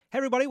Hey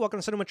everybody, welcome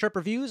to Cinema Trip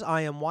Reviews.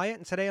 I am Wyatt,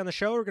 and today on the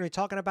show we're going to be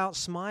talking about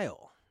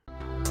Smile.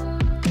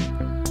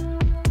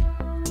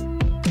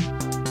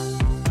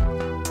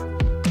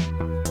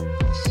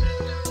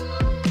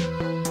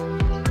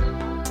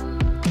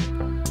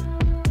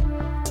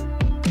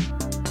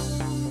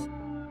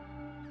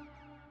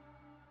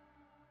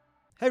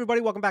 Hey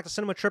everybody, welcome back to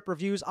Cinema Trip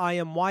Reviews. I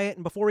am Wyatt,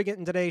 and before we get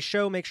into today's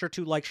show, make sure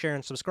to like, share,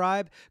 and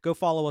subscribe. Go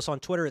follow us on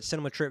Twitter at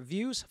Cinema Trip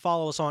Views.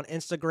 Follow us on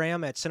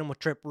Instagram at Cinema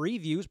Trip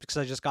Reviews because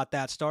I just got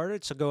that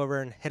started, so go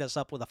over and hit us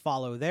up with a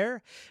follow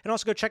there. And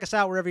also go check us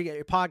out wherever you get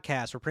your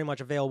podcasts. We're pretty much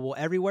available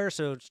everywhere,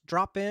 so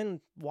drop in,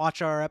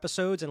 watch our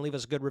episodes, and leave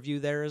us a good review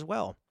there as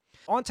well.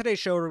 On today's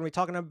show, we're going to be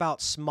talking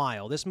about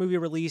Smile. This movie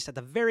released at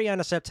the very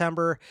end of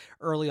September,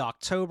 early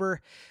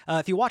October.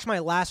 If you watch my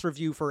last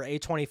review for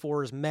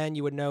A24's Men,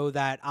 you would know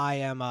that I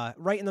am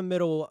right in the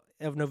middle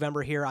of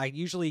November here. I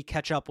usually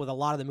catch up with a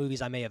lot of the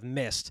movies I may have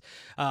missed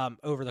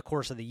over the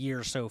course of the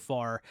year so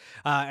far.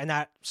 And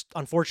that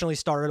unfortunately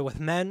started with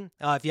Men.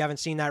 If you haven't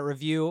seen that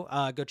review,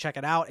 go check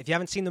it out. If you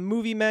haven't seen the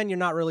movie Men, you're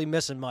not really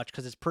missing much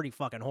because it's pretty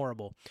fucking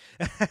horrible.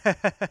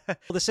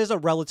 This is a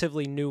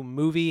relatively new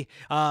movie.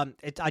 I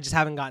just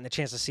haven't gotten the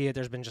chance to see it.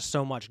 There's been just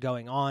so much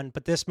going on.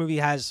 But this movie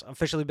has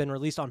officially been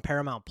released on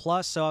Paramount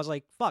Plus. So I was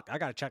like, fuck, I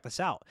got to check this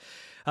out.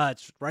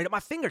 It's right at my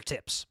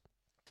fingertips.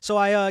 So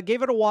I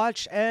gave it a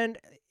watch, and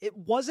it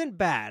wasn't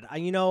bad. I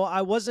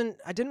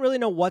didn't really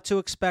know what to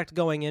expect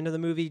going into the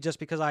movie just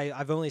because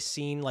I've only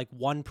seen like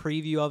one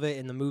preview of it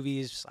in the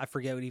movies. I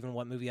forget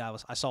what movie I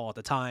saw at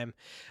the time,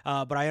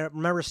 but I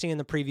remember seeing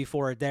the preview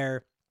for it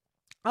there.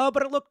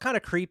 But it looked kind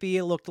of creepy.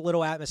 It looked a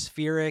little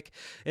atmospheric.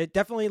 It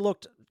definitely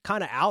looked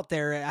kind of out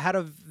there. It had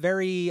a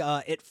very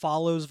It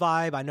Follows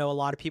vibe. I know a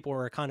lot of people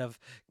were kind of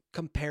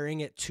comparing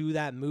it to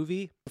that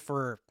movie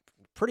for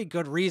pretty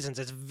good reasons.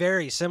 It's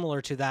very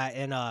similar to that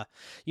in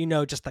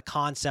just the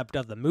concept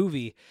of the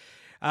movie.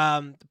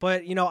 But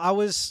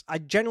I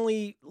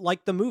generally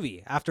liked the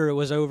movie after it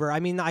was over. I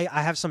mean, I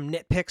have some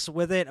nitpicks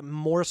with it,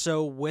 more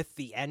so with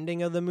the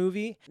ending of the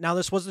movie. Now,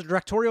 this was the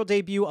directorial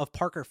debut of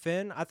Parker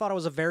Finn. I thought it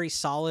was a very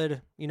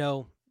solid,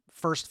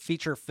 first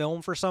feature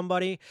film for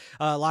somebody.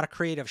 A lot of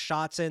creative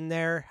shots in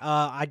there.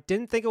 I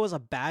didn't think it was a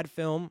bad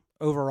film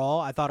overall.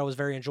 I thought it was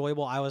very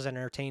enjoyable. I was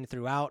entertained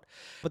throughout.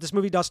 But this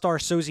movie does star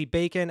Sosie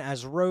Bacon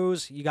as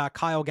Rose. You got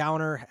Kyle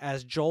Gallner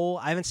as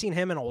Joel. I haven't seen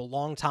him in a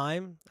long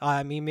time.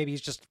 I mean, maybe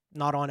he's just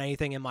not on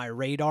anything in my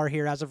radar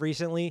here as of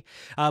recently.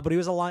 But he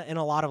was in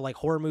a lot of like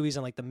horror movies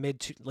in like the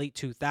late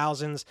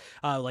 2000s,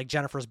 like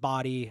Jennifer's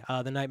Body,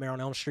 the Nightmare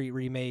on Elm Street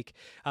remake,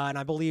 and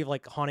I believe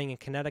like Haunting in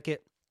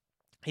Connecticut.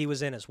 He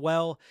was in as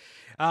well.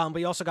 But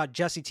you also got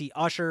Jesse T.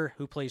 Usher,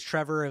 who plays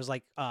Trevor. It was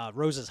like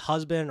Rose's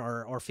husband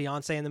or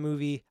fiance in the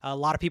movie. A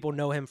lot of people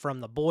know him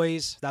from The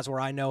Boys. That's where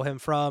I know him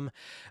from.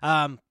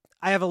 I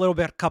have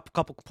a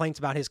couple complaints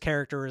about his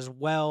character as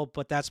well,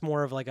 but that's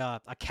more of like a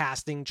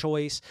casting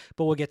choice.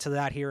 But we'll get to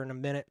that here in a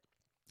minute.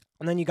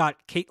 And then you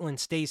got Caitlin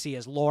Stasey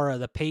as Laura,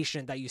 the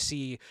patient that you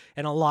see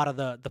in a lot of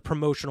the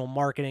promotional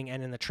marketing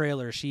and in the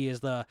trailer. She is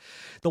the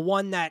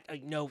one that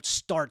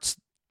kickstarts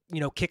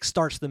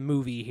the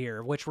movie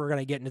here, which we're going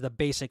to get into the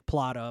basic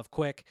plot of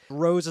quick.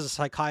 Rose is a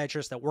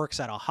psychiatrist that works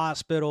at a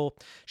hospital.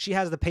 She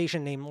has the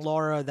patient named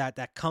Laura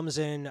that comes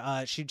in.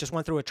 She just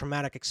went through a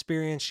traumatic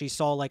experience. She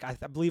saw, I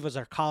believe it was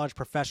her college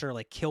professor,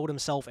 killed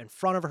himself in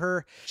front of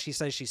her. She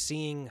says she's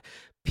seeing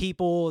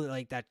people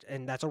like that,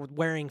 and that's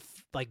wearing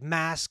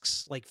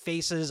masks,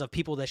 faces of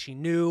people that she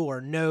knew or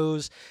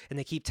knows, and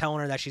they keep telling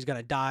her that she's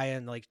gonna die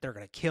and they're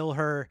gonna kill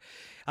her.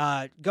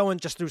 Going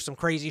just through some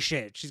crazy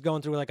shit. She's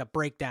going through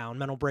a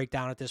mental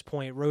breakdown at this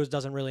point. Rose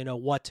doesn't really know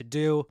what to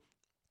do,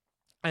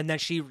 and then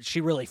she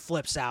really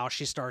flips out.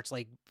 She starts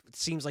it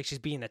seems like she's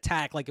being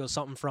attacked like it was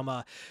something from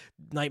a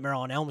Nightmare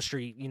on Elm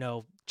Street,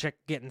 chick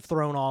getting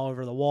thrown all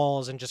over the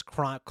walls and just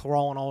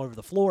crawling all over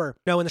the floor.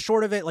 In the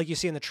short of it, like you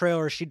see in the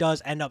trailer, she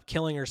does end up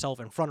killing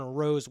herself in front of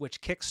Rose, which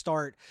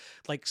kickstart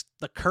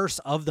the curse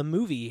of the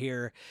movie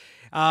here.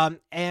 And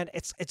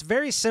it's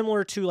very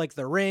similar to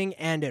The Ring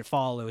and It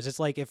Follows. It's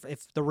like if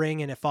The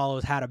Ring and It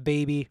Follows had a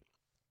baby,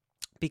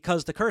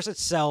 because the curse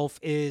itself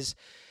is,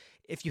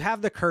 if you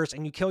have the curse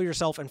and you kill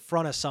yourself in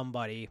front of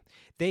somebody,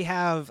 they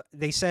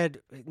said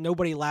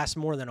nobody lasts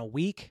more than a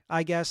week,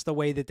 I guess, the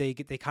way that they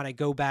kind of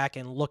go back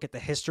and look at the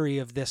history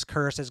of this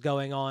curse that's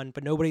going on,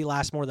 but nobody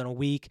lasts more than a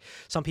week.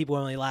 Some people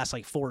only last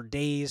 4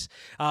 days,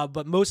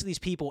 but most of these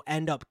people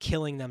end up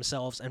killing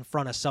themselves in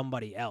front of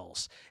somebody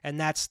else, and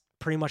that's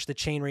pretty much the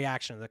chain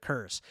reaction of the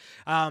curse.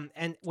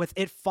 And with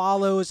It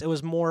Follows, it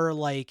was more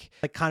like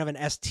kind of an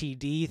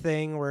STD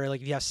thing where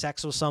if you have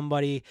sex with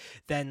somebody,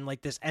 then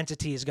this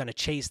entity is going to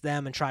chase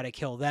them and try to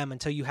kill them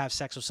until you have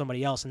sex with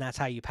somebody else, and that's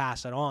how you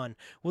pass it on.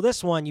 Well,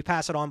 this one, you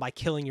pass it on by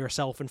killing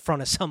yourself in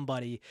front of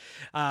somebody.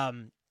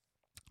 And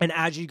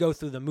as you go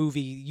through the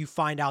movie, you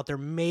find out there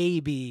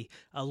may be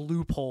a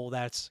loophole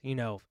that's,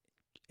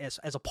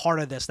 as a part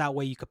of this, that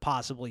way you could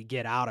possibly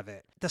get out of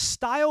it. The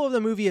style of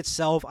the movie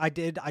itself, I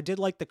did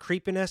like the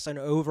creepiness and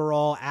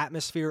overall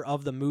atmosphere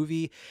of the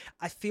movie.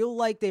 I feel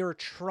like they were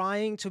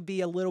trying to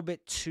be a little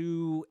bit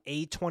too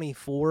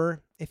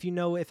A24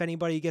 if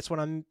anybody gets what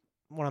I'm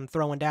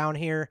throwing down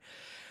here.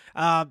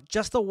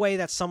 Just the way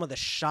that some of the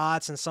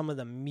shots and some of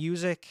the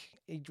music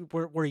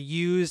were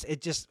used,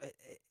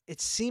 it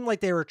seemed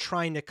like they were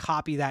trying to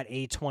copy that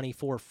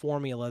A24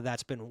 formula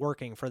that's been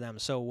working for them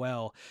so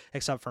well,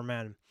 except for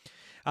men.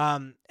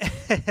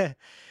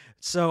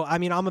 So, I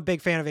mean, I'm a big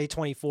fan of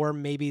A24.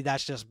 Maybe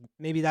that's just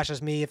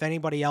me. If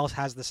anybody else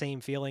has the same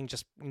feeling,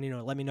 just,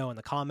 let me know in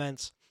the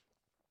comments.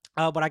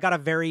 But I got a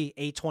very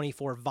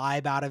A24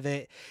 vibe out of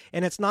it,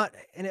 and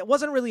it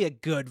wasn't really a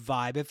good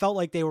vibe. It felt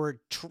like they were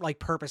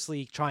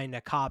purposely trying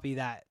to copy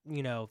that,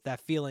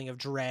 that feeling of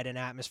dread and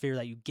atmosphere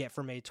that you get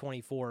from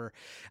A24.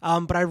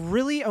 But I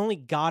really only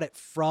got it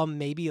from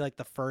maybe like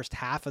the first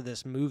half of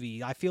this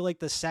movie. I feel like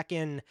the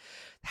second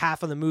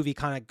half of the movie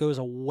kind of goes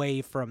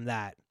away from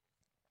that.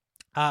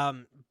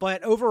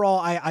 But overall,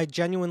 I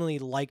genuinely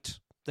liked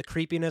the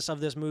creepiness of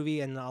this movie,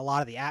 and a lot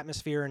of the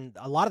atmosphere and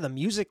a lot of the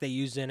music they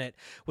used in it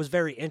was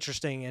very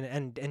interesting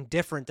and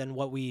different than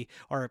what we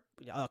are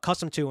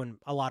accustomed to in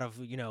a lot of,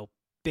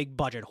 big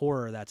budget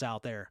horror that's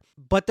out there.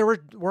 But there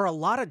were a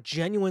lot of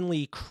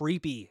genuinely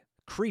creepy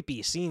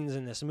scenes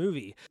in this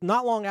movie.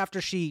 Not long after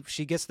she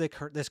gets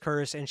this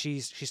curse and she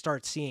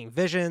starts seeing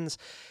visions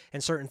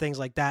and certain things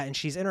like that, and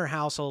she's in her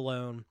house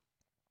alone.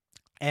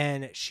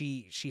 And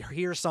she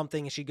hears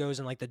something, and she goes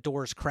and the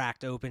door's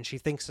cracked open. She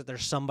thinks that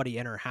there's somebody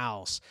in her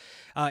house,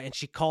 and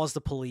she calls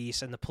the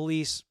police. And the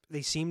police,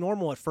 they seem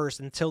normal at first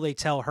until they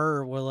tell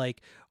her,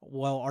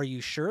 well, are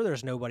you sure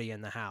there's nobody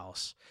in the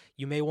house?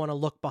 You may want to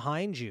look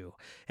behind you.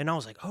 And I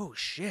was like, oh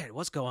shit,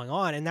 what's going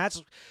on? And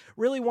that's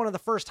really one of the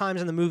first times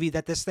in the movie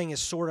that this thing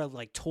is sort of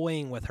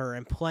toying with her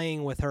and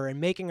playing with her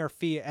and making her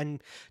feel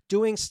and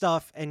doing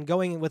stuff and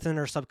going within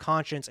her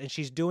subconscious. And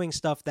she's doing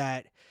stuff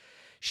that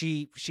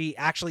she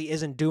actually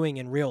isn't doing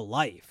in real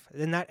life.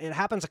 And that it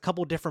happens a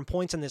couple different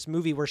points in this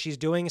movie where she's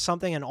doing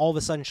something and all of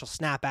a sudden she'll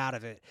snap out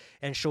of it,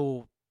 and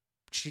she'll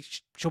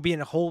be in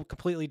a whole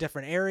completely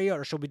different area,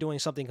 or she'll be doing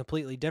something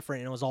completely different,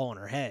 and it was all in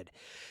her head.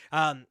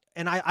 And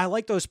I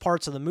like those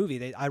parts of the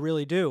movie. I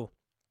really do.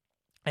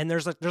 And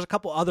there's a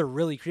couple other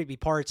really creepy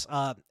parts,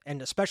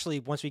 and especially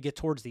once we get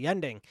towards the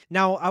ending.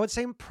 Now, I would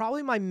say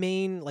probably my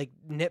main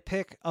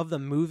nitpick of the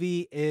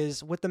movie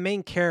is with the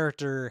main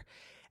character.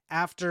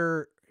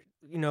 After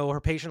her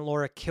patient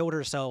Laura killed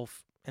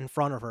herself in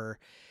front of her,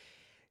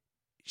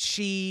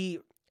 she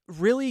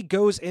really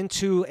goes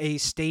into a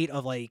state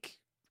of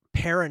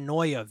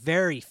paranoia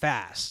very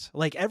fast.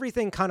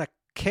 Everything kind of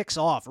kicks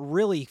off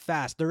really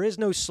fast. There is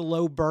no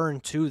slow burn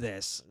to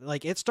this.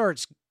 It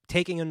starts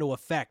taking into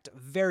effect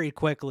very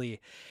quickly.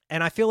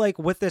 And I feel like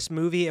with this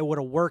movie, it would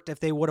have worked if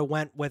they would have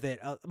went with it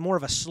more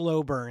of a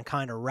slow burn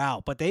kind of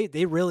route. But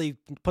they really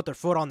put their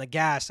foot on the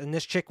gas, and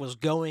this chick was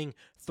going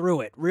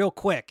through it real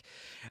quick.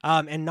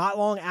 And not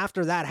long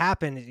after that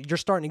happened, you're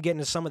starting to get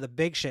into some of the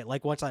big shit.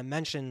 Once I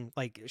mentioned,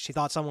 she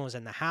thought someone was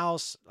in the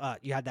house.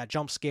 You had that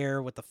jump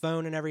scare with the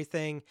phone and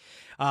everything.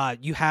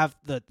 You have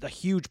the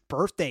huge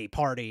birthday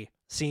party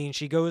scene.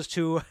 She goes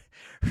to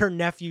her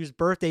nephew's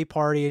birthday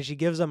party and she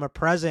gives him a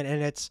present,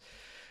 and it's,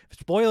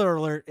 spoiler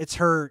alert, it's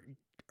her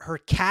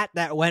cat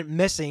that went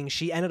missing.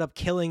 She ended up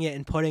killing it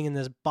and putting in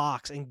this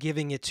box and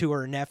giving it to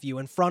her nephew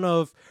in front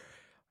of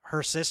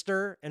her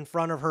sister, in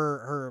front of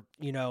her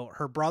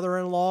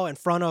brother-in-law, in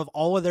front of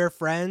all of their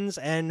friends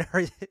and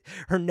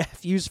her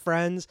nephew's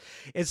friends.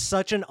 It's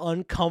such an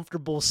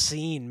uncomfortable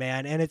scene,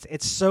 man. And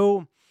it's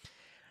so,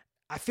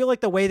 I feel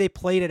like the way they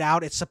played it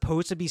out, it's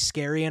supposed to be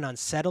scary and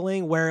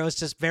unsettling, where it was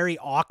just very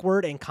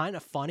awkward and kind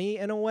of funny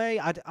in a way.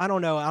 I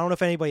don't know. I don't know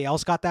if anybody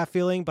else got that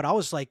feeling, but I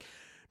was like,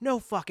 no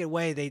fucking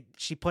way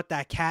she put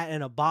that cat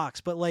in a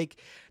box. But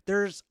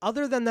there's,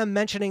 other than them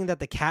mentioning that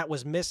the cat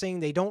was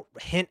missing, they don't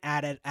hint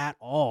at it at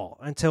all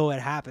until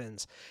it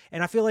happens.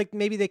 And I feel like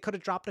maybe they could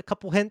have dropped a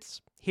couple hints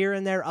here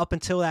and there up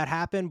until that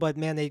happened, but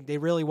man, they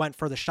really went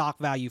for the shock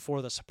value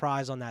for the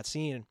surprise on that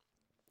scene.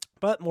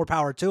 But more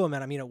power to him,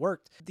 and I mean, it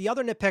worked. The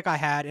other nitpick I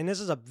had, and this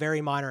is a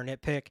very minor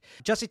nitpick,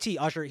 Jesse T.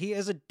 Usher, he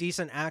is a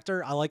decent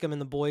actor. I like him in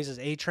The Boys as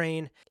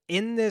A-Train.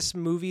 In this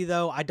movie,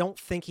 though, I don't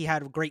think he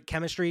had great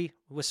chemistry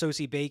with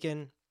Sosie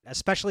Bacon,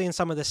 especially in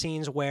some of the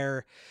scenes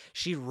where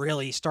she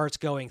really starts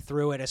going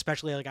through it,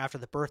 especially after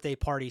the birthday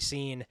party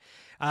scene.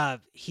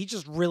 He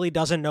just really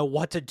doesn't know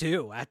what to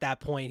do at that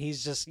point.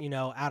 He's just,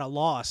 at a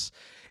loss.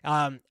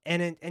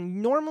 And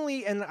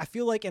normally, and I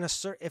feel like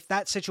if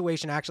that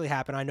situation actually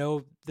happened, I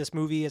know this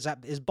movie is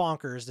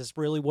bonkers. This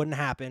really wouldn't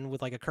happen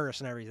with a curse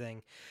and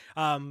everything.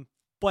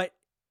 But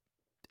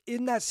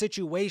in that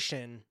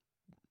situation,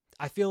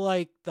 I feel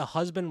like the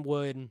husband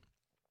would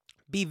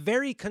be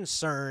very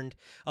concerned,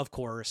 of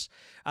course,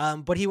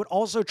 but he would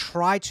also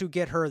try to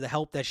get her the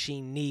help that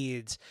she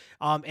needs,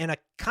 in a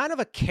kind of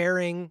a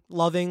caring,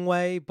 loving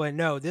way. But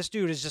no, this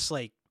dude is just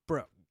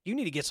bro, you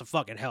need to get some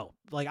fucking help.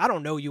 I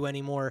don't know you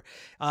anymore.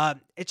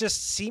 It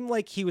just seemed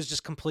like he was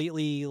just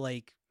completely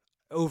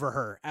over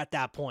her at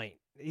that point.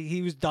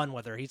 He was done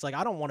with her. He's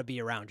I don't want to be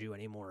around you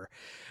anymore.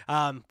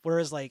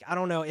 Whereas I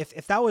don't know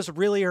if that was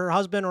really her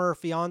husband or her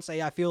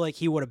fiance, I feel like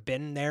he would have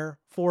been there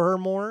for her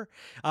more.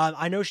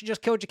 I know she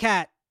just killed your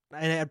cat,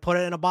 and put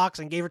it in a box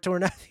and gave it to her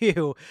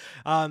nephew.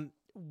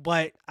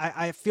 But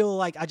I feel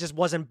like I just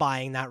wasn't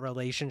buying that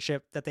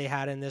relationship that they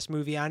had in this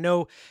movie. I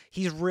know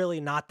he's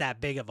really not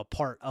that big of a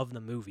part of the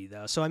movie,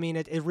 though. So, I mean,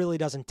 it really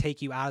doesn't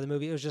take you out of the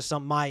movie. It was just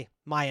my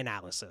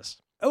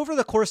analysis. Over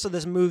the course of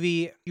this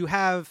movie, you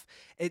have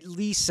at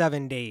least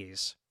 7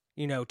 days,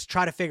 to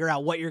try to figure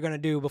out what you're going to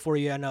do before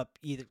you end up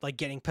either like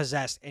getting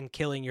possessed and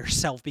killing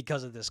yourself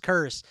because of this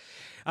curse.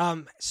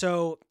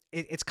 So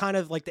it's kind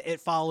of like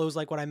It Follows,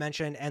 like what I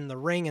mentioned, and The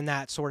Ring in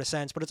that sort of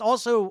sense. But it's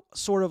also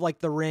sort of like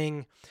The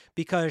Ring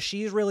because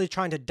she's really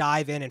trying to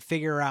dive in and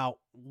figure out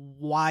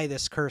why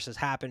this curse is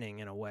happening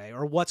in a way,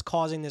 or what's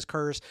causing this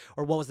curse,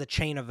 or what was the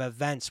chain of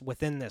events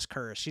within this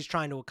curse. She's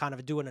trying to kind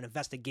of do an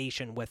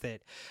investigation with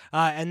it.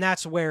 And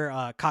that's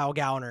where Kyle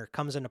Gallner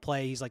comes into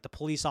play. He's like the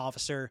police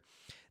officer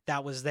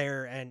that was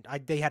there, and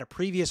they had a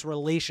previous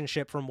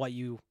relationship from what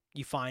you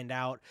find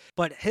out.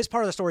 But his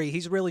part of the story,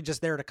 he's really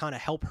just there to kind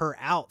of help her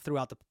out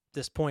throughout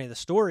this point of the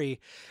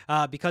story,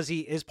 because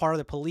he is part of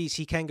the police.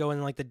 He can go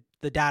in like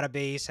the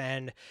database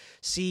and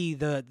see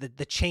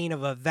the chain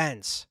of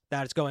events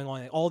that is going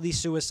on, all these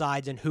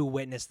suicides and who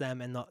witnessed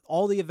them, and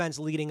all the events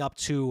leading up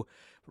to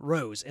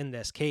Rose in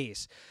this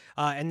case.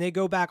 And they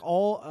go back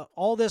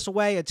all this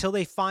way until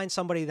they find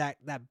somebody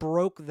that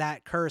broke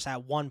that curse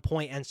at one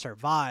point and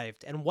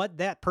survived. And what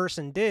that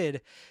person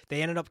did,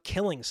 they ended up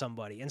killing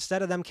somebody.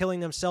 Instead of them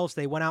killing themselves,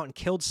 they went out and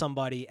killed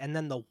somebody, and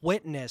then the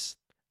witness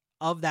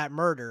of that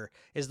murder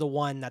is the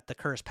one that the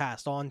curse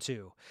passed on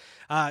to.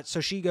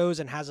 So she goes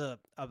and has a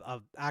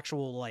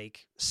actual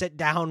like sit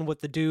down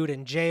with the dude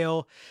in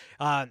jail.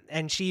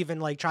 And she even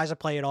like tries to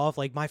play it off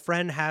like, my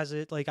friend has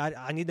it. Like,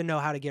 I need to know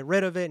how to get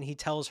rid of it. And he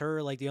tells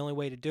her like the only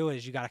way to do it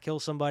is you got to kill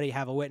somebody,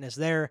 have a witness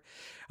there.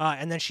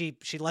 And then she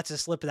lets it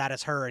slip that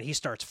it's her, and he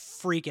starts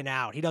freaking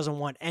out. He doesn't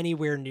want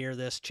anywhere near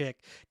this chick,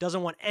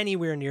 doesn't want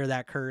anywhere near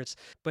that curse.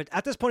 But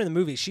at this point in the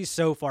movie, she's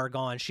so far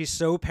gone. She's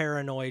so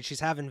paranoid.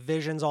 She's having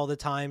visions all the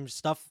time.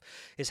 Stuff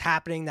is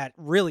happening that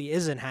really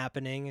isn't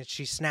happening. And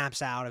she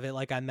snaps out of it,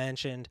 like I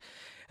mentioned.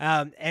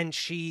 And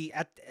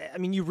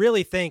you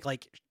really think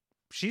like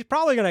she's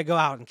probably going to go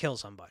out and kill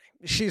somebody.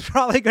 She's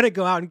probably going to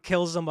go out and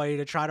kill somebody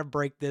to try to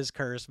break this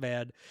curse,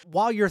 man.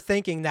 While you're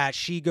thinking that,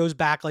 she goes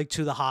back like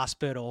to the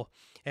hospital,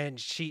 and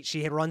she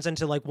runs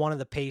into like one of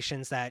the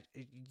patients that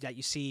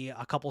you see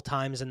a couple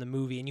times in the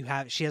movie,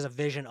 and she has a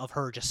vision of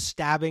her just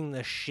stabbing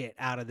the shit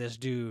out of this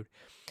dude.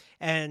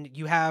 And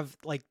you have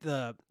like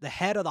the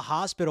head of the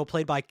hospital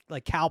played by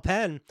like Kal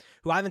Penn,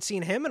 who I haven't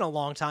seen him in a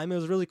long time. It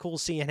was really cool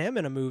seeing him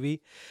in a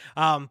movie.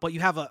 But you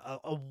have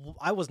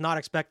I was not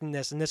expecting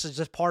this. And this is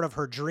just part of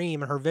her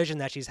dream and her vision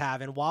that she's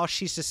having. While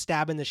she's just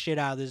stabbing the shit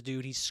out of this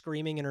dude, he's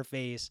screaming in her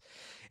face.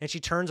 And she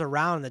turns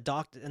around, and the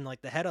doctor and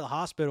like the head of the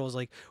hospital is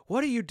like,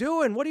 "What are you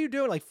doing? What are you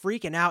doing?" Like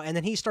freaking out. And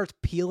then he starts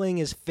peeling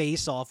his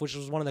face off, which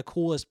was one of the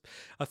coolest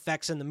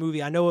effects in the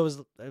movie. I know it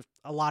was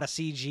a lot of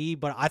CG,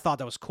 but I thought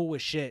that was cool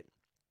as shit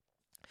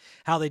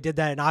how they did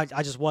that, and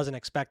I just wasn't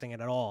expecting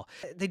it at all.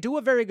 They do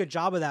a very good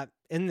job of that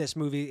in this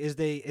movie,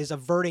 is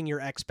averting your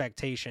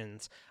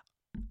expectations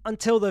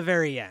until the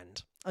very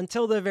end.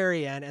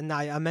 And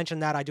I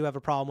mentioned that I do have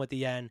a problem with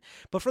the end,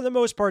 but for the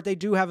most part, they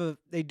do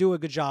a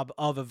good job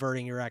of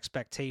averting your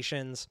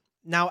expectations.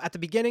 Now, at the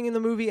beginning of the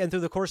movie and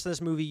through the course of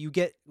this movie, you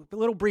get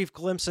little brief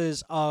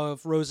glimpses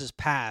of Rose's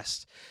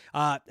past,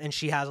 and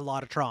she has a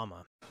lot of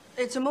trauma.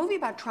 It's a movie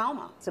about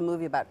trauma. It's a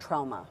movie about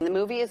trauma. The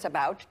movie is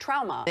about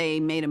trauma. They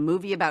made a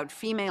movie about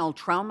female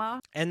trauma.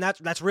 And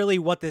that's really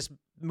what this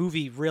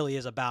movie really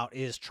is about,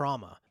 is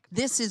trauma.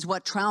 This is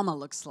what trauma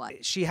looks like.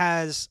 She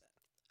has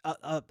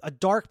a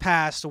dark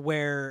past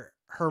where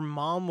her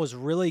mom was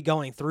really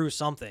going through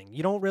something.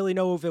 You don't really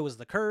know if it was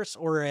the curse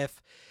or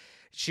if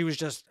she was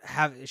just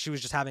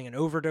having an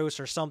overdose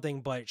or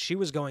something, but she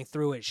was going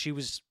through it. She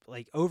was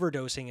like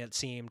overdosing, it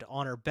seemed,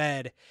 on her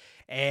bed,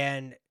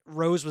 and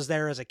Rose was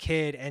there as a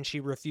kid, and she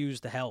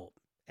refused to help,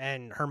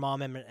 and her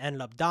mom ended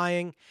up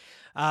dying,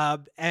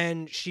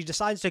 and she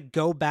decides to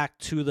go back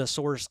to the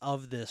source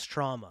of this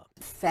trauma.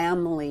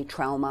 Family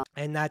trauma.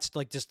 And that's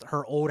like just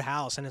her old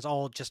house, and it's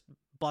all just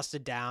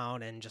busted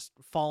down and just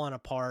falling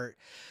apart.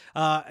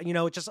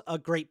 Just a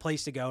great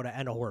place to go to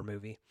end a horror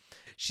movie.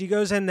 She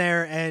goes in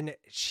there and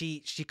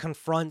she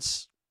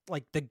confronts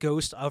like the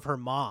ghost of her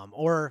mom,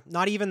 or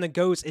not even the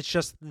ghost. It's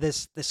just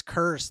this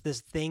curse,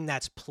 this thing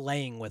that's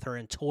playing with her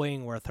and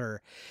toying with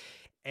her.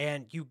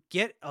 And you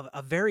get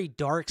a very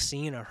dark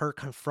scene of her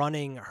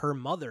confronting her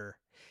mother.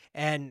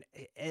 And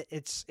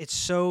it's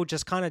so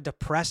just kind of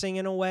depressing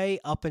in a way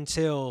up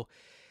until,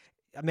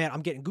 man,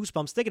 I'm getting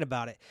goosebumps thinking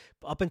about it,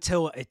 up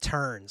until it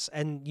turns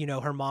and,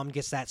 her mom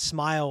gets that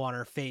smile on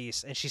her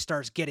face and she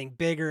starts getting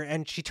bigger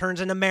and she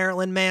turns into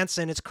Marilyn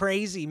Manson. It's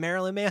crazy.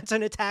 Marilyn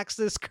Manson attacks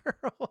this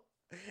girl.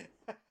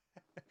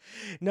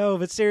 No,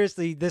 but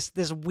seriously, this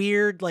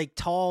weird, like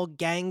tall,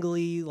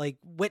 gangly, like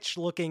witch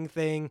looking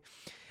thing.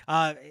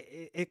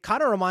 It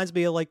kind of reminds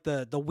me of like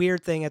the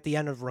weird thing at the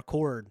end of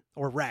Record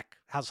or Wreck,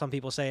 how some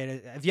people say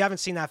it. If you haven't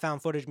seen that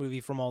found footage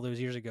movie from all those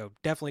years ago,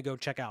 definitely go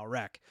check out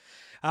Wreck.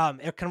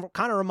 It can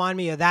kind of remind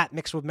me of that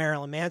mixed with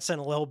Marilyn Manson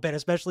a little bit,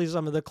 especially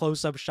some of the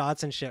close-up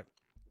shots and shit.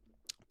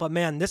 But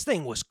man, this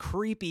thing was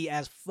creepy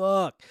as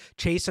fuck,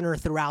 chasing her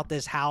throughout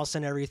this house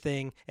and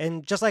everything.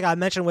 And just like I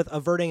mentioned with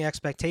Averting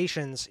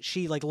Expectations,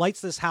 she like lights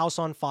this house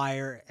on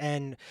fire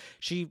and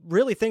she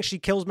really thinks she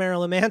kills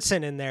Marilyn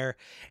Manson in there.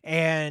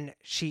 And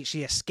she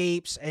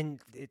escapes, and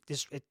it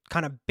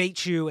kind of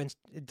baits you, and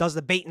it does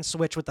the bait and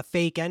switch with the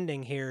fake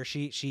ending here.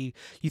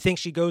 You think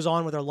she goes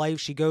on with her life.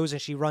 She goes and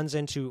she runs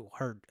into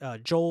her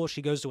Joel.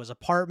 She goes to his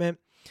apartment.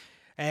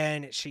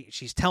 And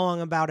she's telling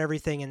him about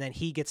everything, and then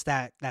he gets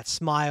that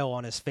smile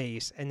on his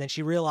face, and then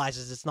she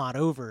realizes it's not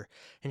over,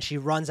 and she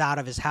runs out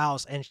of his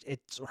house, and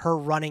it's her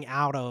running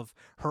out of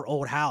her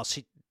old house.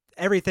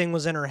 Everything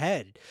was in her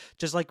head,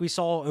 just like we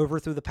saw over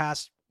through the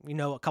past,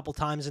 a couple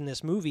times in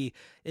this movie.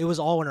 It was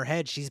all in her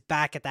head. She's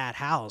back at that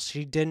house.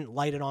 She didn't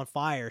light it on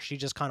fire. She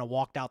just kind of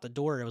walked out the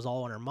door. It was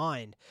all in her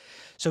mind.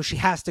 So she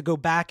has to go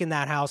back in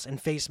that house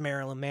and face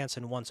Marilyn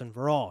Manson once and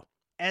for all.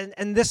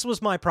 And this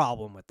was my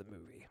problem with the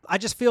movie. I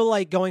just feel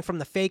like going from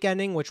the fake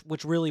ending,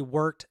 which really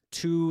worked,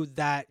 to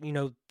that,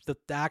 the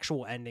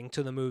actual ending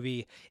to the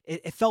movie,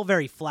 it felt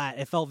very flat.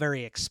 It felt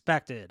very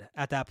expected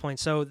at that point.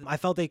 So I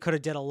felt they could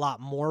have did a lot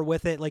more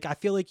with it. Like, I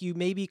feel like you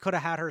maybe could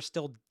have had her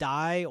still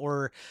die,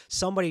 or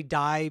somebody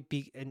die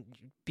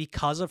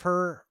because of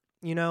her.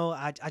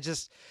 I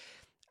just,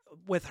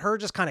 with her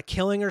just kind of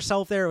killing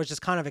herself there, it was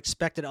just kind of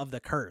expected of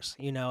the curse.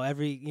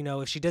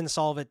 If she didn't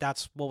solve it,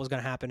 that's what was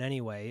going to happen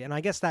anyway. And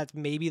I guess that's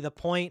maybe the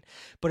point,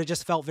 but it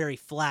just felt very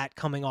flat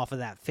coming off of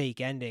that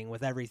fake ending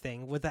with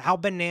everything. With how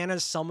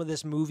bananas some of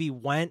this movie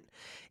went,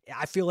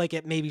 I feel like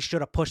it maybe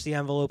should have pushed the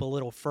envelope a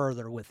little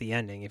further with the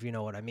ending, if you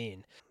know what I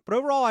mean. But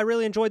overall, I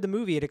really enjoyed the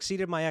movie. It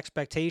exceeded my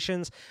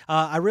expectations.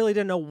 I really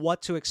didn't know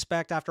what to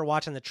expect after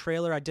watching the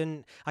trailer.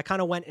 I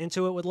kind of went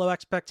into it with low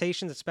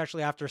expectations,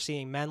 especially after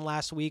seeing Men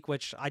last week,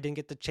 which I didn't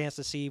get the chance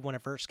to see when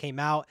it first came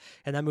out,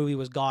 and that movie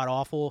was god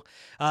awful.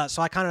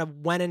 So I kind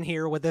of went in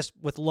here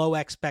with low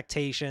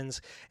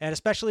expectations, and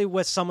especially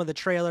with some of the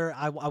trailer,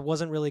 I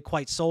wasn't really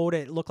quite sold.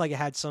 It looked like it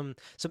had some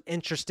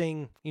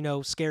interesting,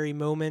 scary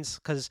moments,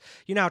 because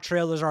how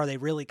trailers are, they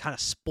really kind of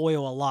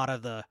spoil a lot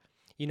of the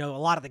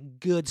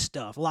good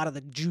stuff, a lot of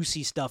the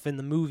juicy stuff in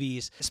the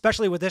movies.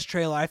 Especially with this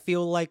trailer, I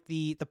feel like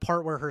the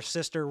part where her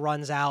sister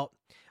runs out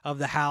of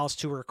the house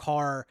to her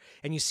car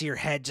and you see her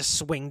head just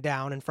swing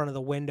down in front of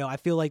the window, I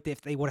feel like if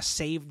they would have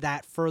saved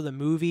that for the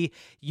movie,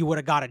 you would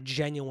have got a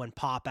genuine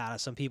pop out of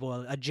some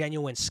people, a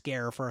genuine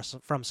scare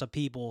from some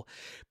people.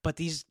 But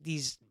these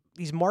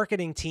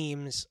marketing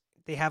teams,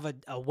 they have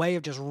a way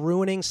of just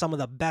ruining some of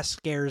the best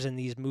scares in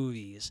these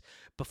movies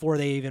before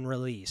they even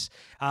release.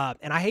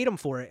 And I hate them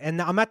for it.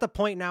 And I'm at the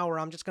point now where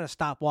I'm just going to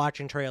stop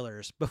watching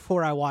trailers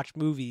before I watch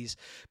movies,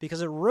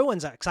 because it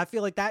ruins it. Because I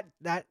feel like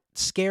that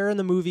scare in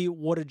the movie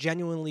would have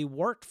genuinely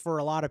worked for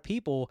a lot of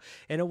people,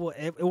 and it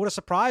would have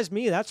surprised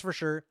me, that's for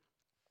sure.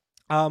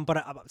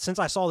 But since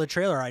I saw the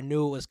trailer, I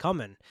knew it was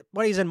coming.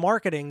 Buddies in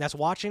marketing that's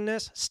watching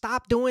this,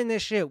 stop doing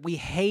this shit. We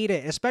hate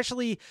it,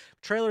 especially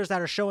trailers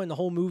that are showing the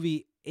whole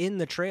movie in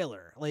the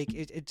trailer. Like,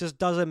 it just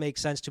doesn't make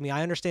sense to me.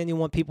 I understand you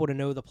want people to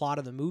know the plot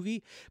of the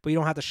movie, but you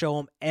don't have to show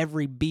them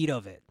every beat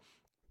of it.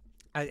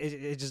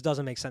 It just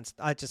doesn't make sense.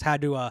 I just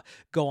had to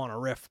go on a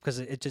riff, because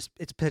it's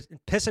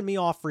pissing me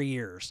off for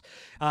years,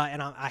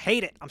 and I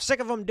hate it. I'm sick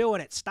of them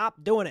doing it.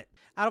 Stop doing it.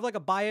 Out of like a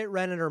buy it,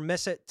 rent it, or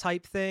miss it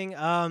type thing,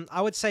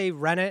 I would say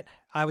rent it.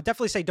 I would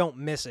definitely say don't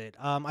miss it.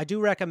 I do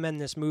recommend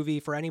this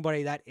movie for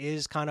anybody that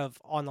is kind of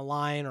on the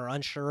line or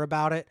unsure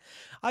about it.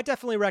 I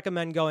definitely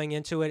recommend going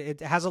into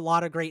it. It has a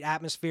lot of great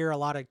atmosphere, a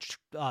lot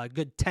of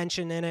good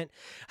tension in it,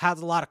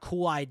 has a lot of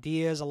cool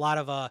ideas, a lot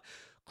of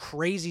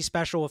crazy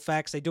special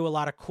effects. They do a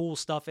lot of cool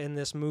stuff in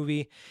this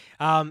movie,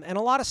 and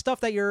a lot of stuff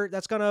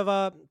that's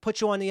gonna put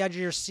you on the edge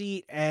of your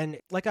seat. And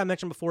like I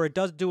mentioned before, it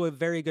does do a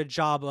very good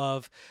job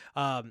of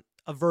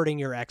averting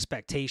your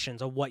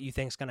expectations of what you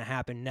think is going to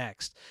happen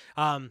next.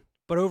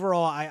 But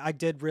overall, I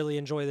did really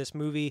enjoy this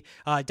movie.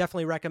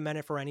 Definitely recommend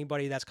it for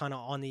anybody that's kind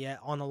of on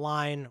the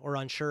line or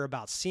unsure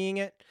about seeing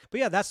it.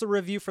 But yeah, that's the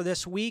review for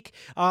this week.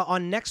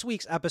 On next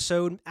week's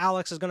episode,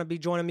 Alex is going to be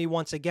joining me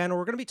once again.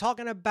 We're going to be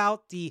talking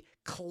about the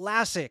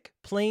classic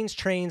Planes,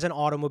 Trains, and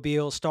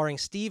Automobiles, starring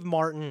Steve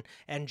Martin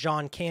and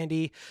John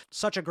Candy.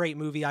 Such a great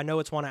movie. I know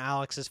it's one of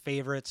Alex's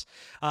favorites.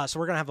 So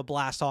we're going to have a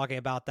blast talking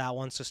about that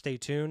one, so stay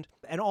tuned.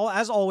 And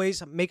as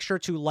always, make sure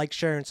to like,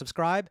 share, and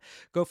subscribe.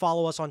 Go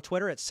follow us on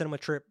Twitter at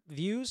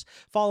CinemaTripViews.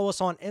 Follow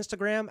us on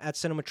Instagram at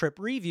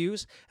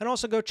CinemaTripReviews. And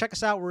also go check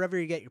us out wherever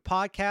you get your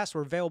podcasts.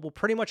 We're available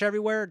pretty much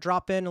everywhere.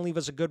 Drop in and leave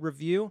us a good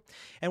review.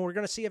 And we're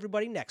going to see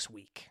everybody next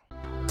week.